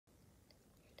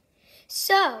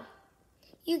So,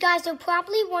 you guys are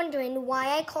probably wondering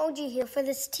why I called you here for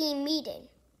this team meeting.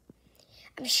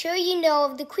 I'm sure you know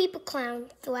of the Creeper Clown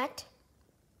threat.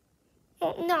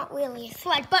 Well, not really a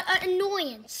threat, but an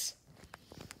annoyance.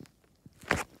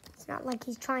 It's not like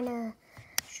he's trying to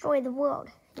destroy the world.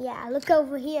 Yeah, look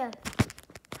over here.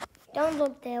 Don't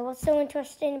look there. What's so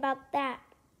interesting about that?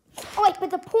 Oh, wait, but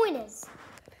the point is,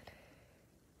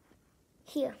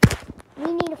 here,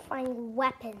 we need to find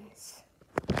weapons.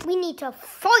 We need to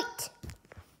fight.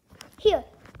 Here.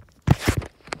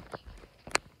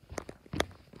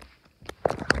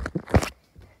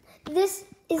 This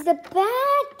is the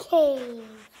bad cave.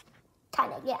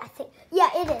 Kind of, yeah, I think. Yeah,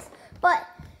 it is. But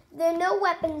there are no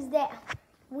weapons there.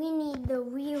 We need the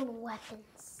real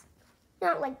weapons.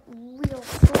 Not like real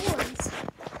swords.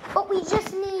 But we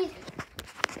just need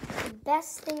the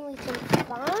best thing we can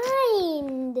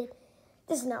find.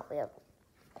 This is not real.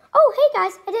 Oh, hey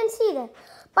guys, I didn't see that.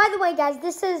 By the way, guys,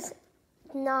 this is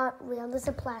not real. This is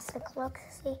a plastic. Look,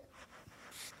 see?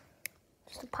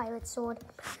 Just a pirate sword.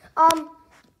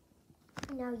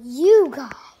 Now you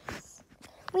guys,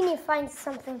 we need to find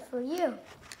something for you.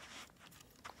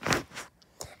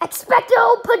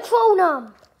 Expecto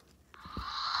Patronum!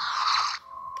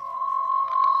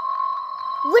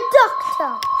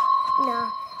 Reducto! No,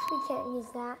 we can't use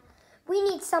that. We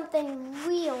need something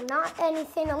real, not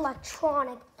anything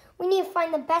electronic. We need to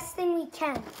find the best thing we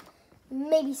can.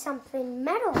 Maybe something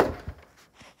metal.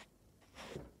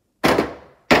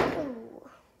 Ooh.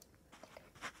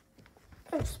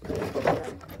 Let's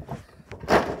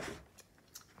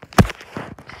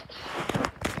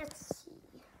see.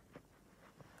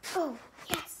 Oh,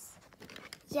 yes.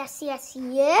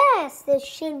 Yes. There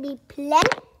should be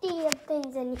plenty of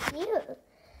things in here.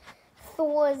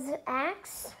 Thor's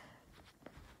axe.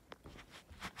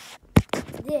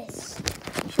 This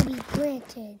should be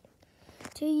granted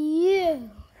to you.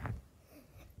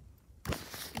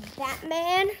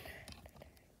 Batman,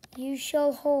 you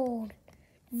shall hold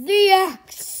the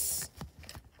axe.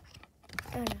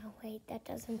 Oh no, wait, that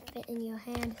doesn't fit in your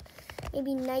hand.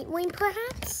 Maybe Nightwing,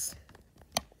 perhaps?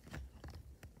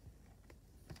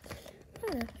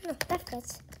 Oh no, that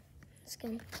fits. That's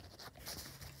good.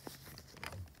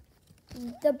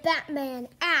 The Batman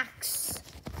axe.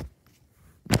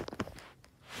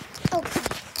 Okay,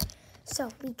 so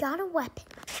we got a weapon.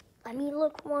 Let me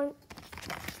look for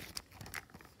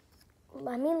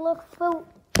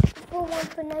one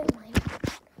for Nightwing.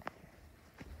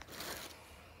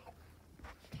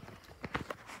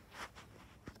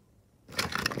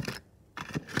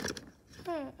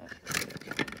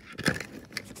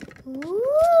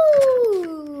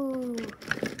 Ooh,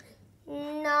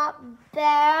 not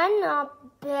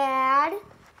bad.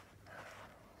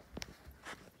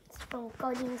 It's from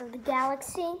Guardians of the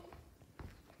Galaxy.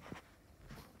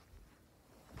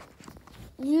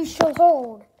 You shall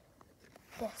hold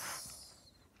this.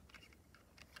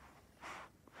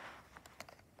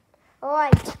 All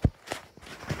right.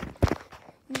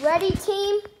 You ready,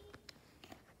 team?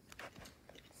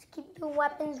 Let's keep your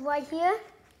weapons right here.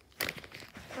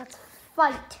 Let's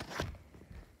fight.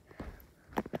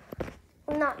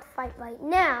 Well, not fight right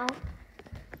now,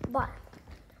 but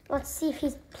let's see if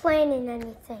he's planning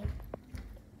anything.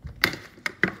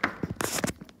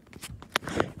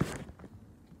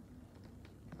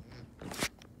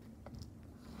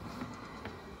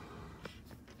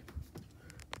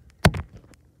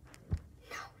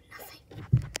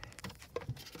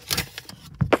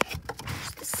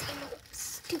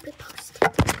 Stupid post.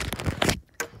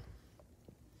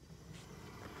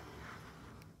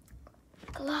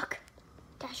 Good luck,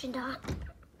 Dash and Dot.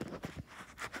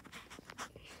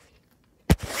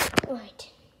 Right.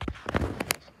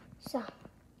 So,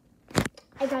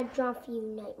 I got a draw for you,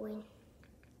 Nightwing.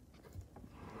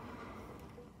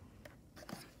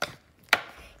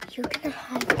 You're gonna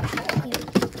hide behind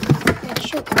you. Make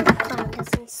sure the clown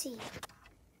doesn't see.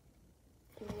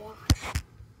 Watch.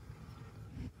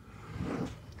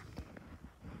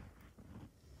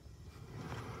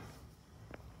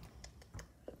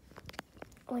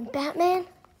 When Batman,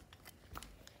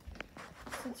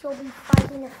 since you'll be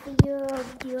fighting a figure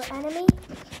of your enemy,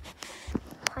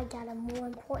 I got a more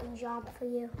important job for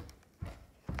you.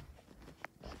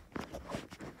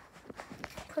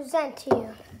 Present to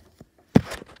you.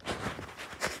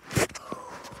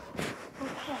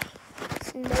 Okay,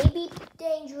 this may be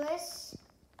dangerous.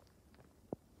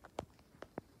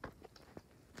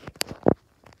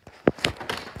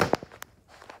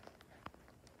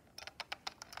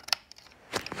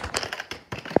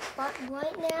 But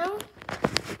right now,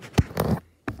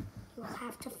 you'll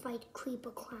have to fight Creeper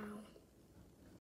Clown.